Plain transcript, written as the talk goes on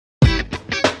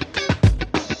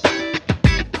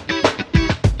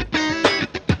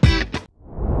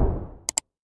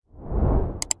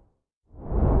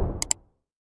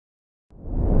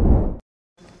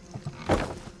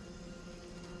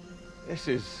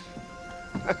places.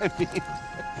 I mean,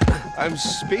 I'm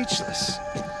speechless.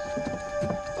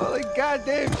 Holy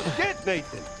goddamn shit,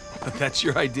 Nathan. That's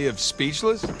your idea of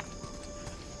speechless?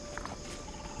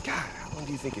 God, how long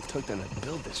do you think it took them to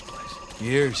build this place?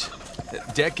 Years.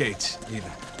 Decades, even.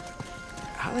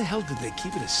 How the hell did they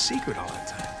keep it a secret all that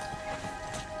time?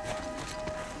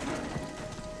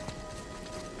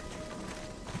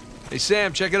 Hey,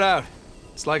 Sam, check it out.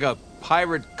 It's like a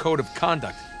pirate code of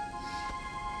conduct.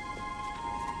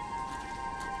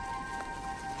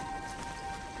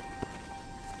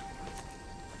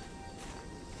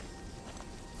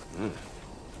 The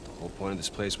whole point of this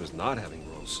place was not having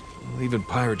rules. Well, even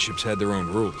pirate ships had their own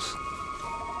rules.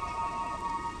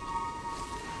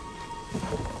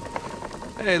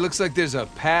 Hey, looks like there's a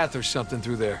path or something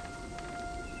through there.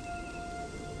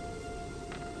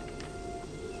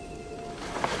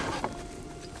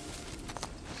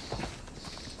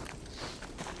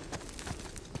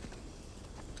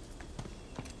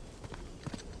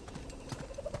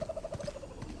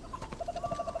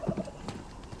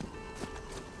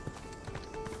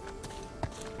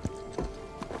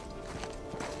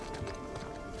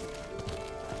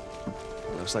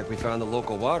 Looks like we found the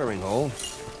local watering hole.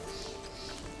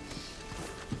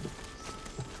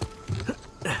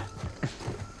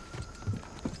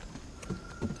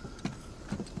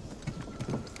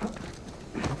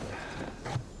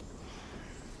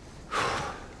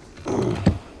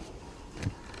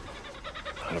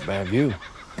 Not a bad view.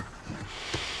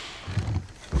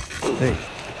 Hey.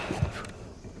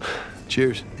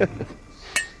 Cheers.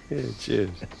 Yeah, cheers.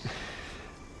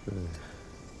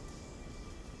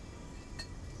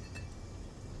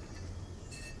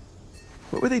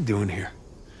 What were they doing here?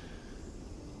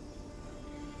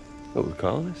 What, we're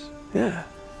colonists? Yeah.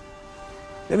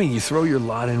 I mean, you throw your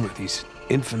lot in with these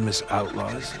infamous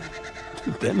outlaws,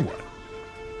 then what?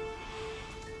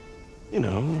 You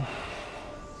know,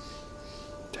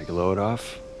 take a load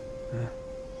off,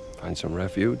 find some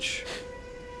refuge,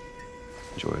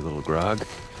 enjoy a little grog.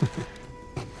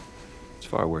 It's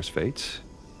far worse fates.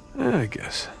 I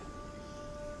guess.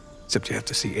 Except you have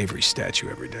to see Avery's statue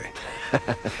every day.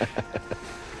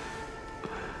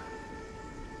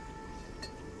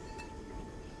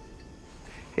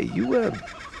 Hey, you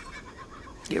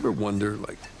ever wonder,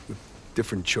 like, with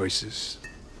different choices,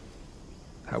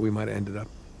 how we might have ended up?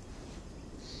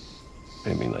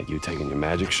 I mean, like you taking your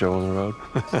magic show on the road?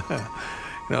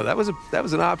 No, that was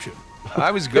an option.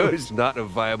 I was good. It was not a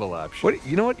viable option. What?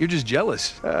 You know what? You're just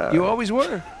jealous. You always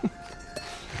were.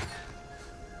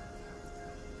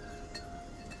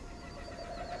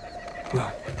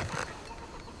 Well,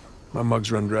 my mug's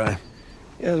run dry.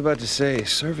 Yeah, I was about to say,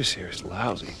 service here is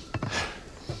lousy.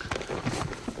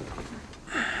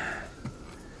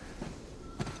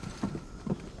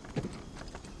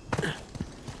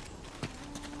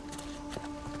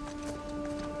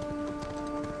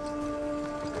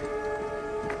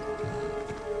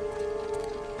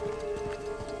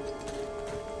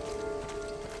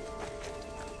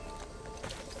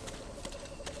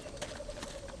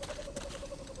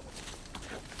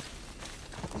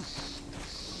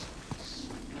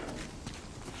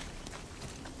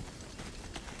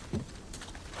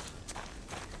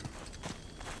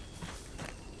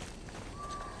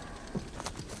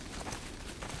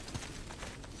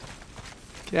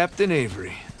 Captain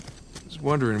Avery. I was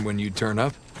wondering when you'd turn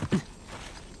up.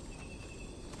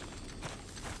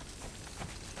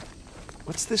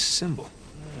 What's this symbol?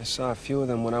 I saw a few of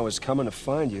them when I was coming to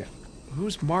find you.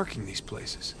 Who's marking these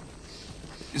places?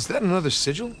 Is that another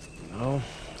sigil? No,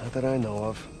 not that I know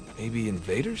of. Maybe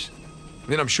invaders? I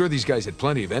mean, I'm sure these guys had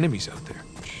plenty of enemies out there.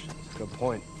 Good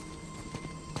point.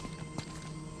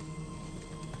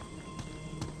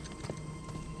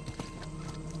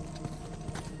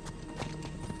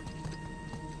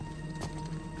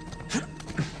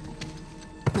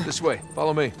 This way,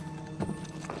 follow me.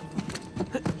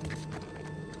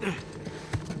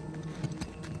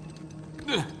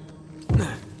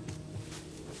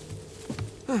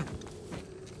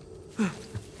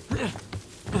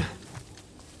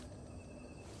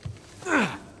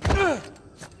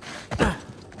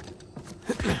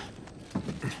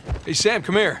 Hey, Sam,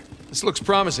 come here. This looks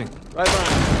promising. Right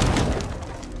behind.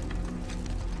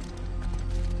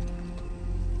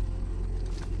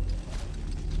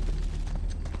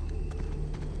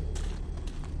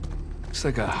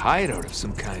 Looks like a hideout of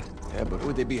some kind. Yeah, but who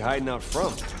would they be hiding out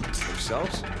from?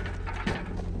 Themselves?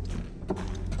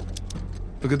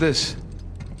 Look at this.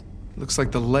 Looks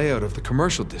like the layout of the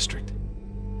commercial district.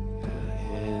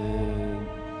 And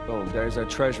boom, there's our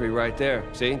treasury right there.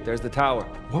 See? There's the tower.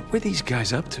 What were these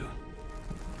guys up to?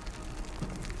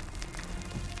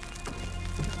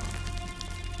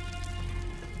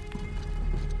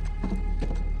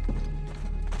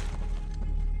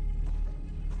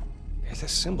 the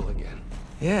symbol again.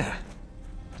 Yeah.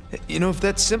 You know, if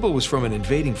that symbol was from an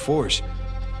invading force,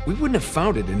 we wouldn't have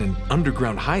found it in an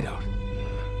underground hideout.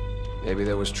 Maybe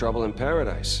there was trouble in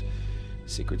paradise.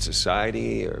 Secret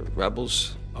society or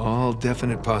rebels. All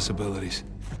definite possibilities.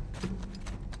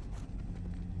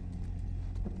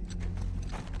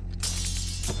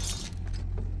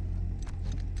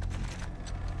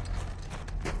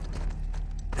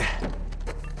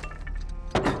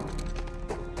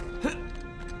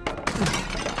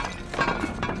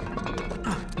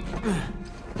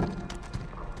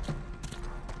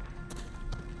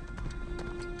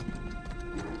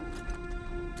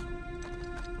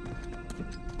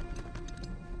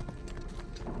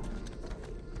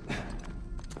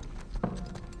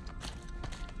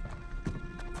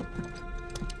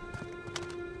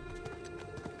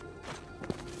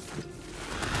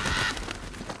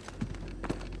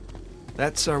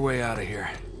 That's our way out of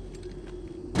here.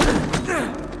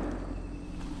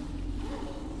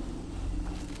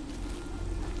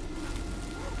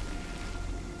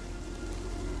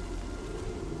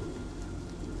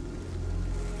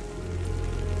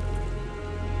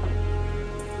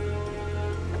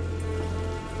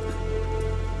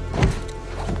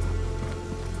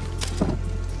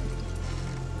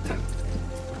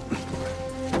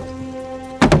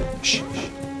 Shh.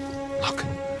 Look.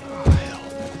 Oh,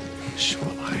 hell.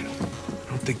 Shoreline. I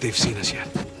don't think they've seen us yet.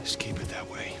 Let's keep it that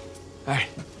way. All right.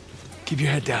 Keep your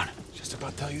head down. Just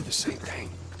about tell you the same thing.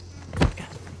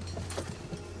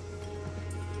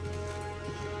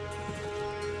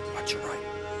 Watch your right.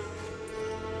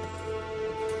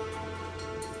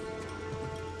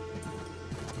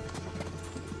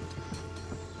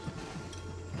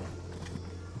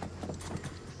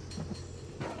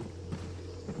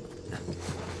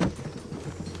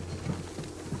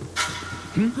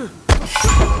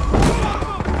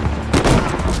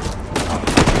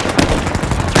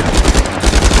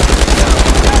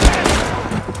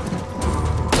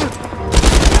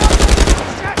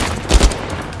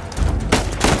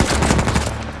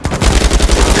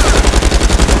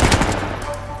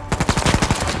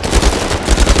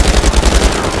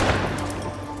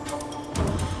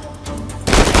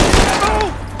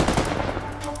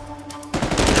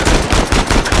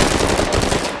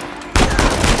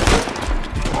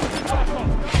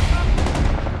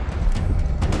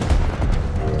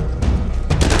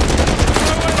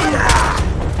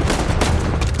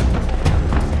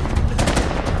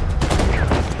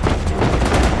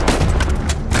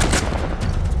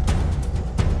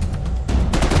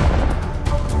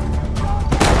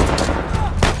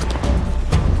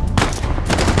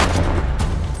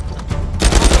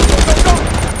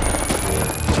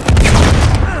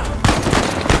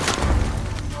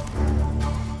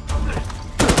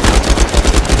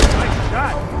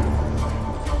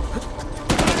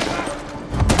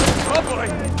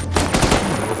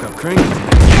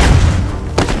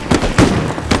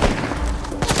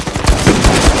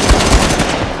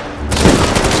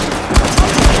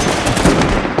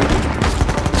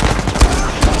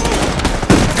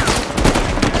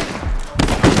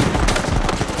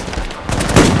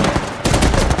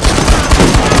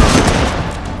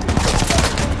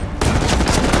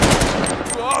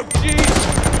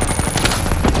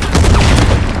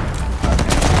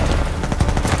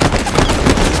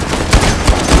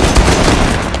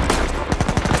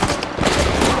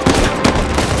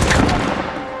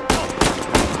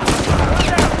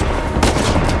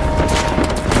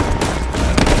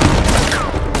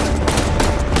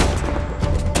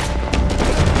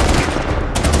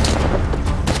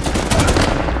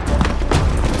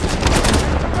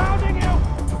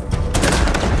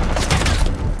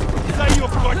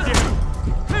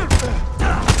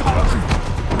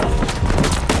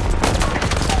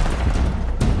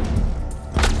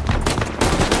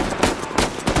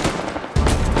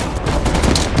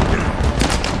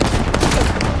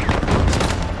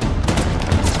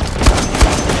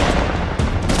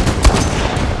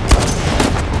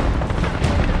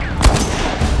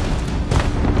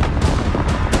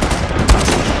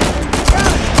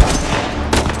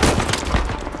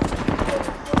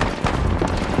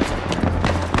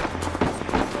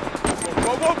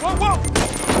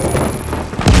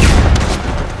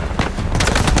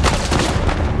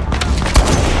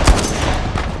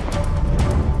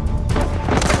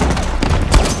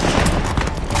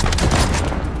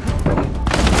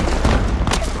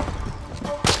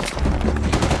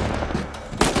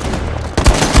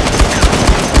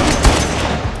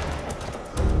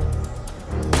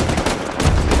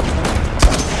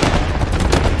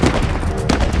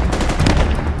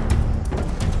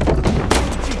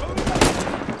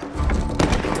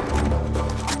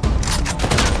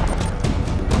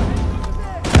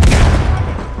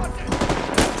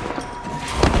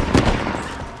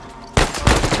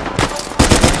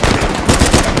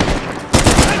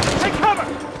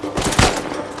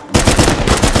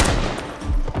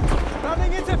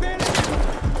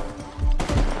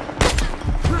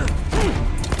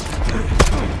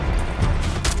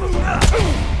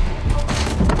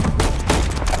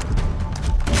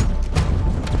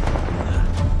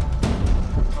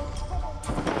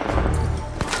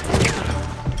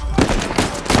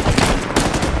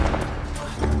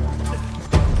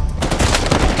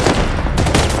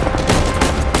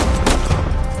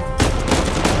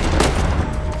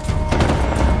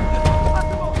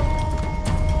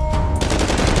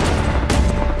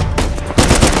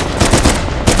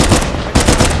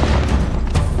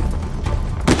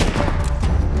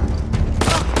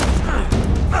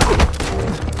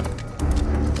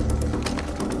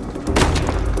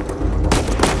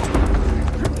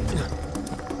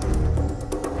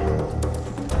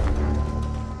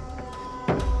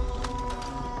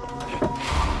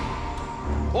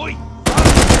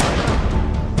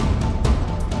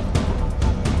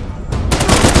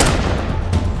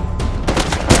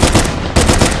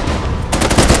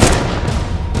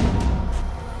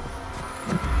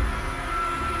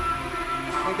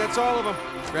 That's all of them.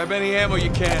 Grab any ammo you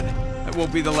can. That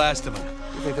won't be the last of them.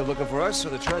 You think they're looking for us or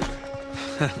the treasure?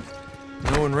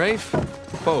 No and Rafe?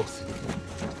 Both.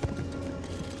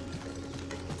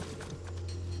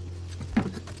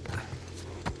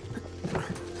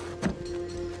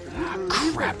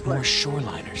 Crap, more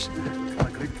shoreliners.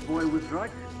 Like Rich Boy was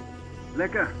right.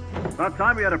 Lekker. About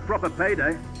time we had a proper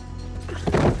payday.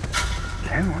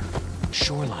 Hang on.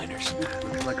 Shoreliners.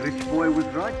 Looks like Rich Boy was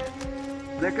right.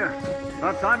 Lekker.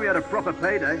 About time we had a proper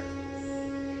payday.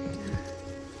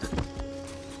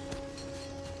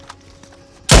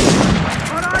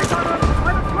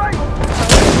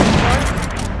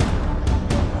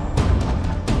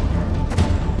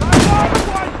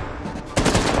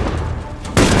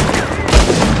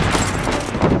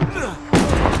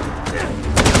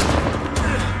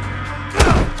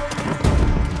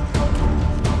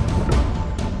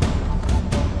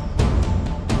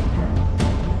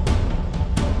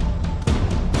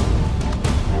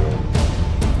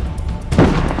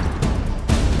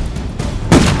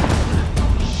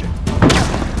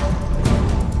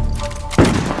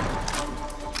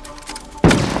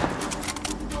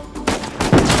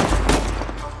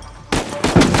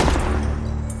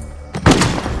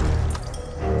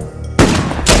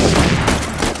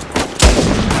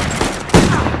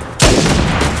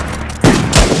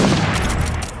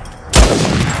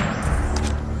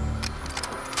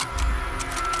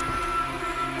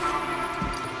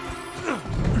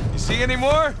 See any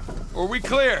more? Or are we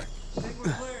clear? I think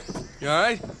we're clear. You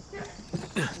alright? A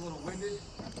little winded.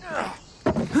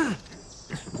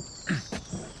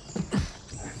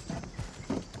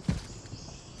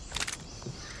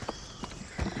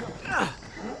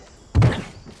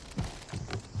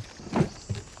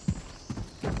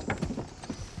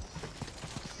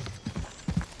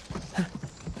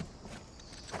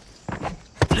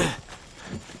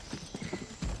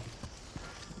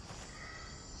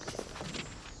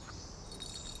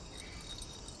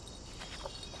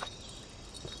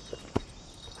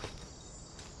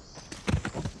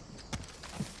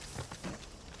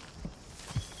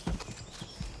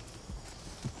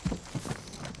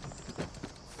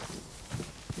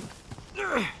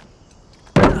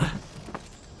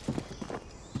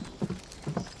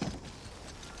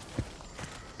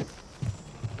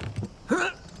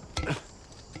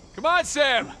 Come on,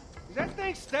 Sam! Is that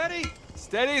thing steady?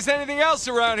 Steady as anything else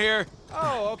around here.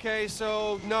 Oh, okay,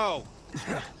 so no.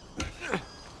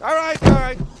 All right.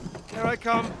 Here I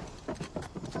come.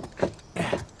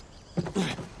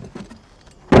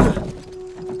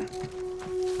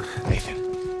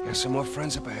 Nathan, there's some more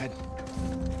friends up ahead.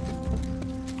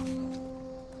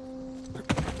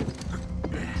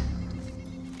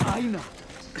 I know.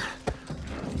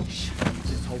 Shit,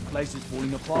 this whole place is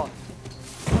falling apart.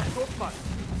 Look, man.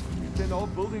 There's an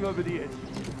old building over the edge.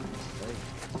 Hey,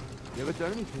 you ever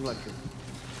done anything like this?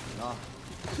 Nah.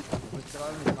 We're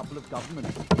throwing a couple of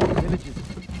governments, villages.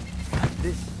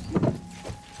 This is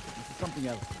something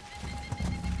else.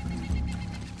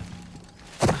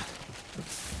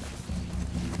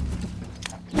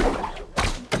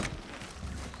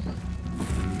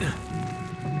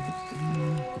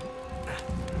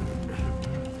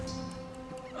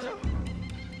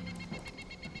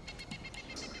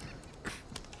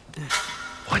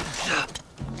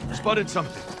 Spotted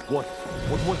something. What?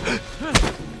 What was it?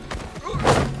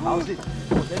 How's it?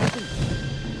 Was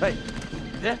anything? Hey,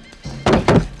 yeah?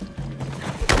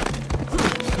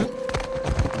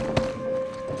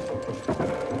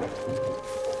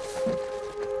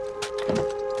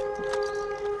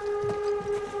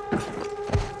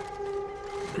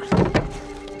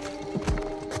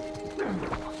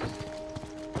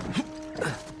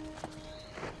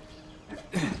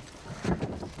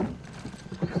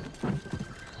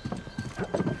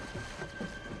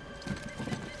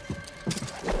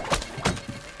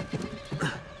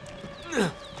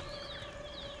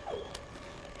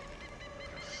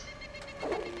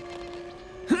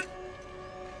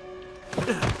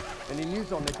 Any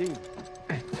news on the team?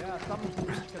 Yeah, something's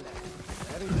particular.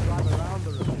 They're having to drive around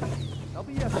the river. They'll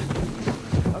be here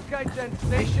soon. Okay, then,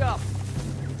 stay sharp.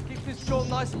 Keep this joint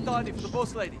nice and tidy for the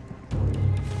boss lady.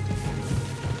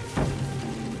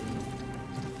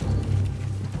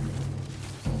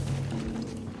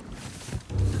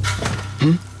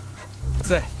 What's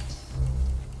that?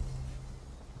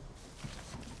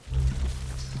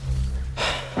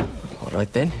 All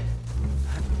right then.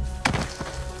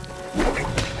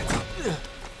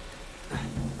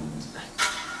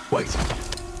 Wait.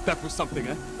 That was something,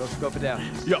 eh? Go scope it down.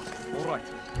 Yeah. All right.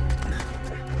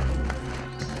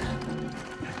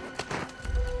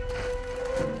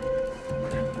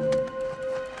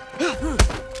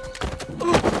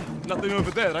 Nothing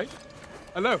over there, right?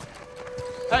 Hello?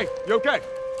 Hey, you okay?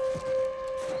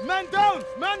 Man down!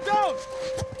 Man down!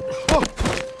 Oh.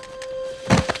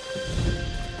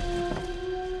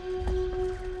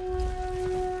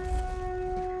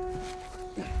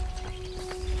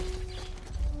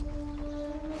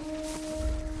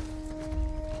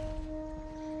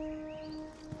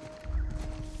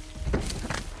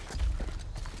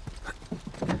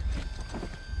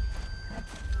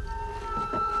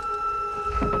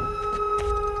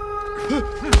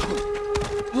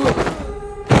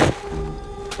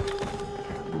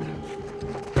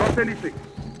 Got anything?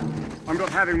 I'm not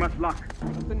having much luck.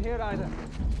 Nothing here either.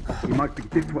 We might be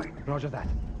this way. Roger that.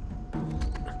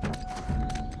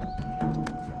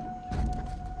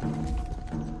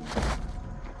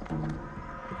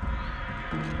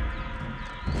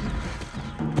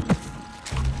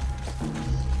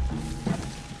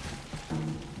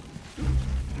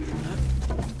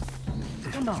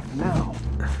 Come on now.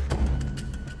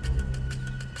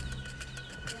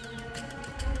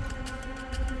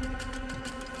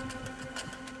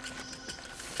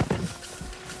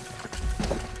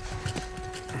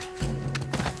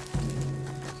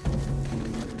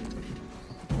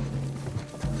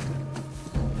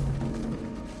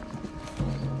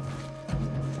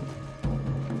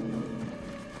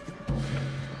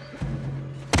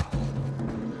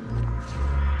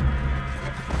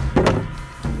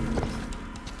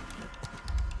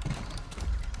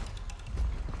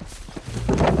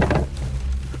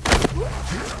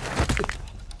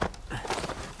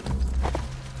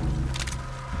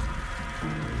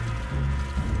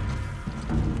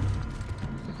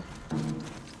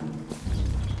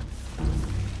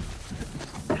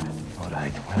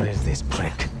 Where is this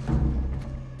prick?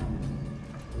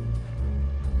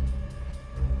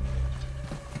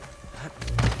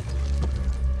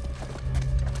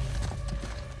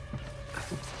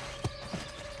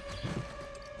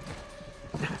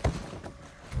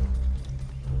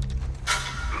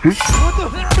 What the?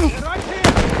 Right here!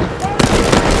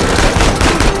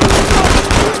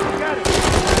 Got it!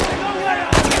 No way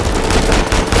out!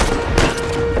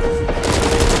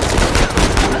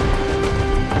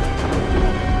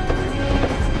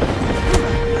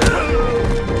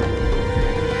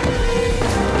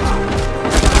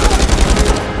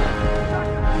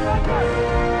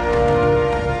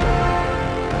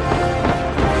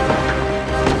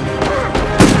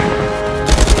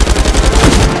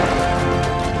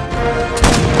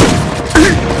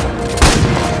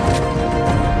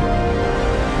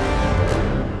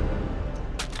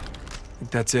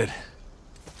 That's it.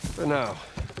 For now.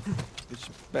 We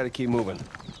should better keep moving.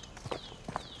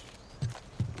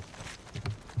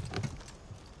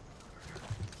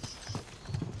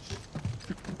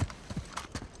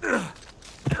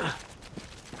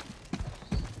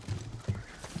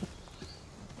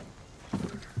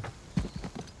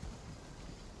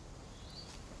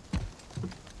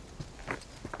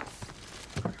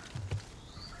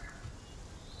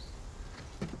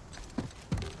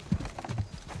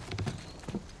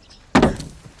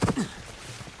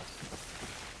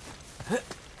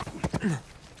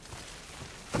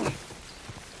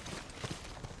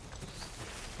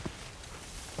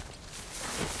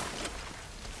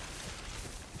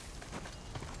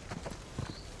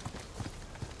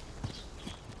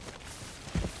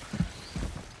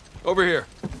 Over here.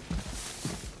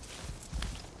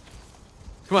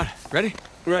 Come on, ready?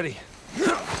 Ready.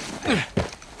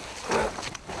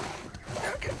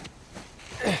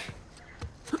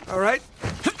 All right.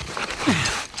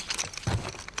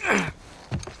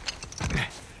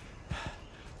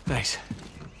 Thanks.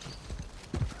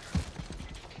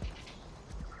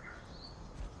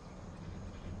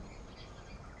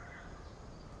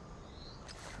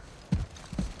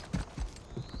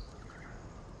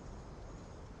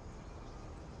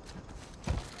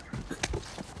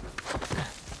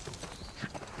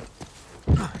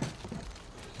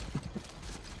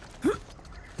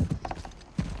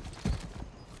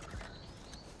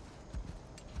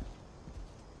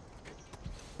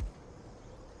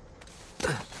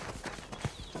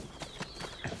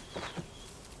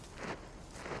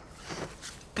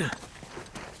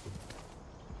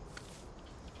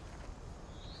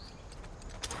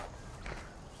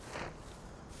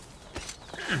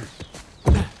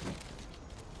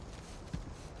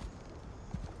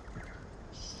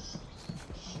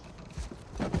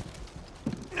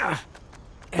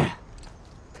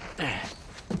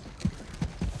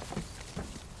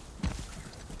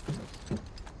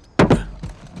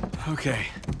 Okay.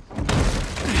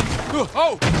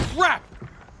 Oh, crap!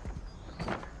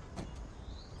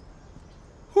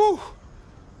 Whew.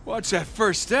 Watch that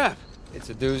first step. It's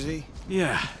a doozy.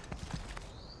 Yeah.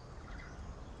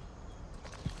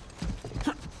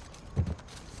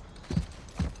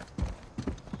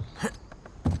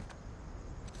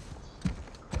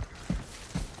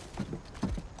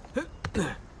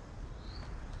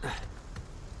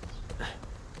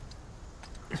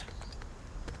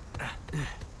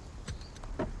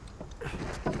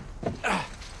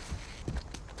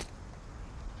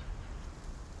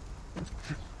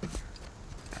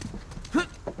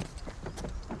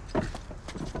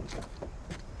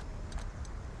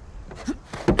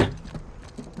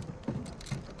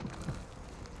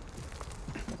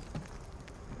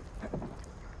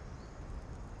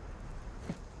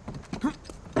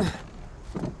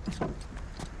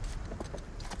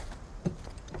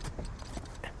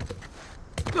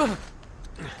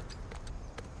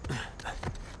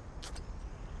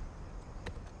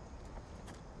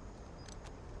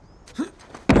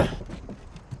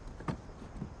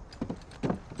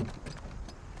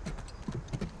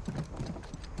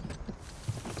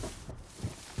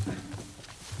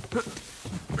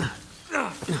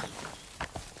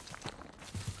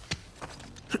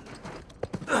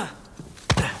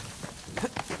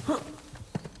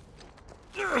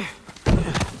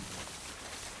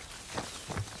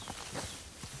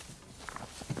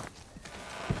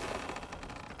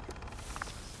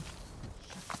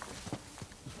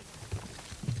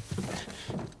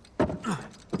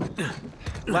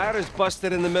 Ladder's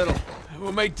busted in the middle.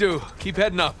 We'll make do. Keep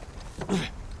heading up.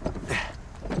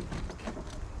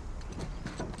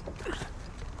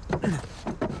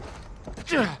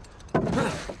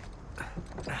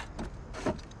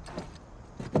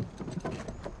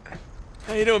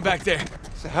 How you doing back there?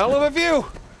 It's a hell of a view.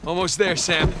 Almost there,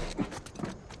 Sam.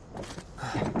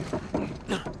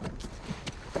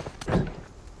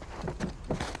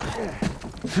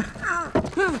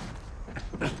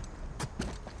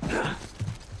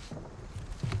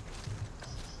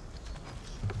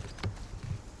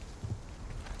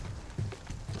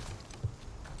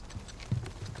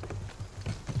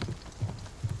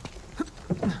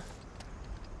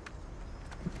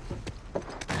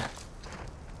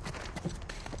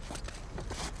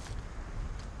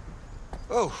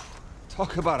 Oh,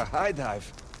 talk about a high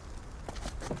dive.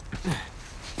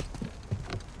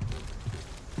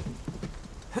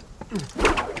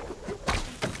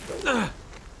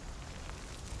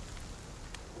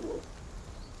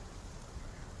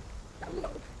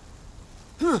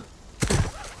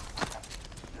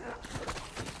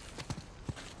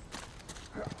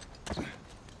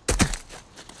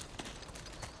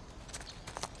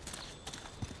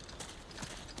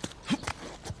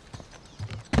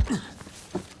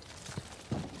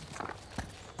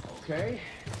 Okay,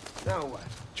 now what?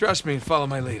 Trust me and follow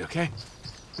my lead, okay?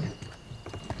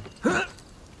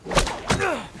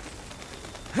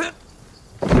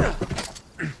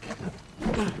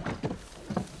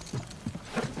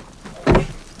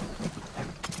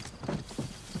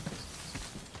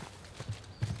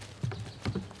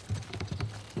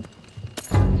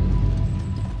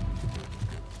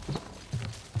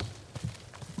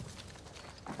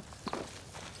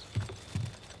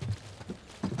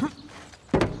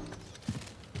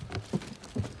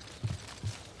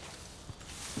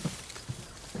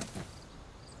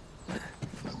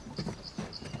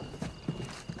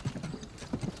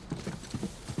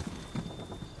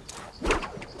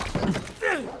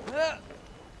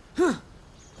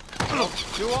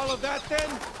 Do all of that then?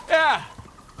 Yeah,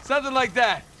 something like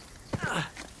that.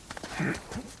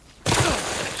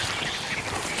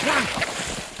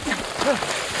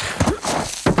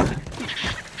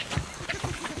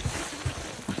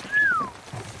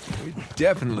 We're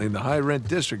definitely in the high-rent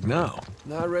district now.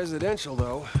 Not residential,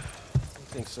 though. You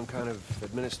think some kind of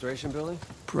administration building?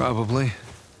 Probably.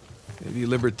 Maybe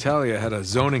Libertalia had a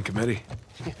zoning committee.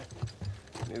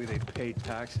 Maybe they paid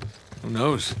taxes. Who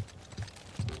knows?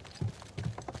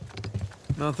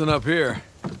 Nothing up here.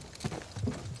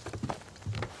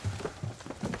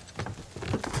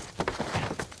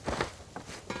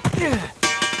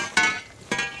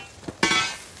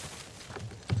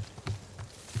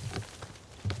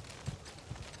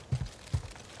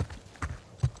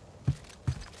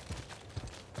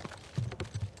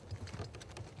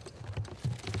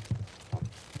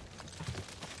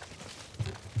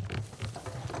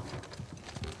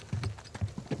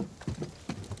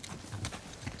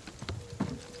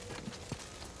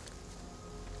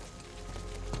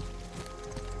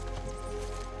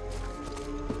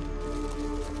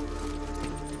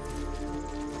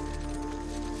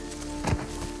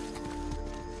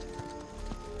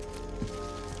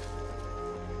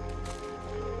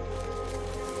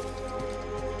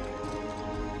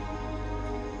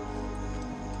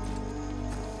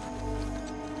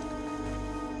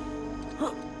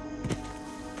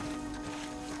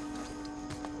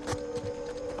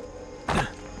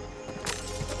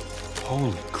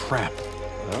 Holy crap.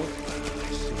 Well,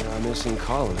 I see our missing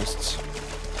colonists.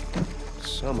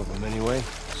 Some of them, anyway.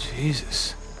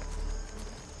 Jesus.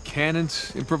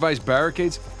 cannons, improvised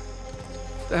barricades?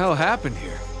 What the hell happened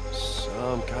here?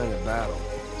 Some kind of battle.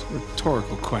 It's a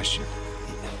rhetorical question.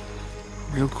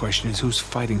 Real question is who's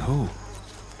fighting who?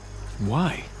 And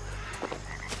why?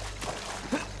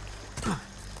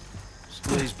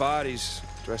 Some of these bodies,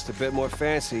 dressed a bit more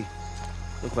fancy,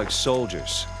 look like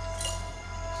soldiers.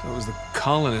 So it was the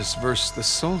colonists versus the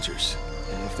soldiers.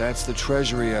 And if that's the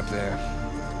treasury up there,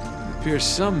 It appears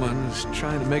someone was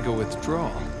trying to make a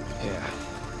withdrawal, yeah,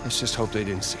 let's just hope they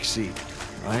didn't succeed.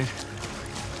 right?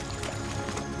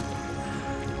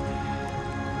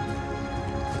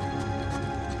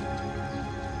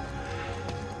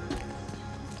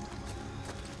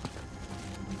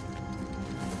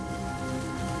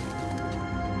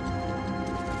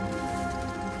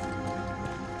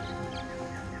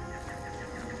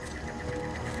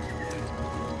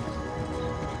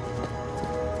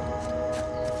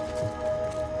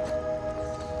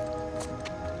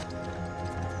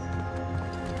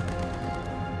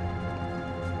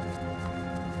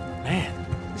 Man,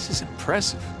 this is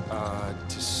impressive.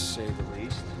 To say the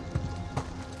least.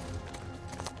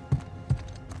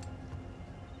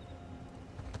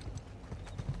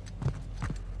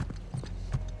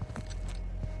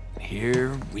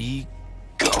 Here we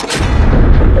go.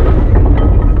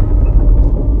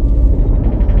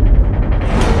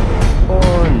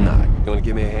 Or not. You wanna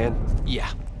give me a hand?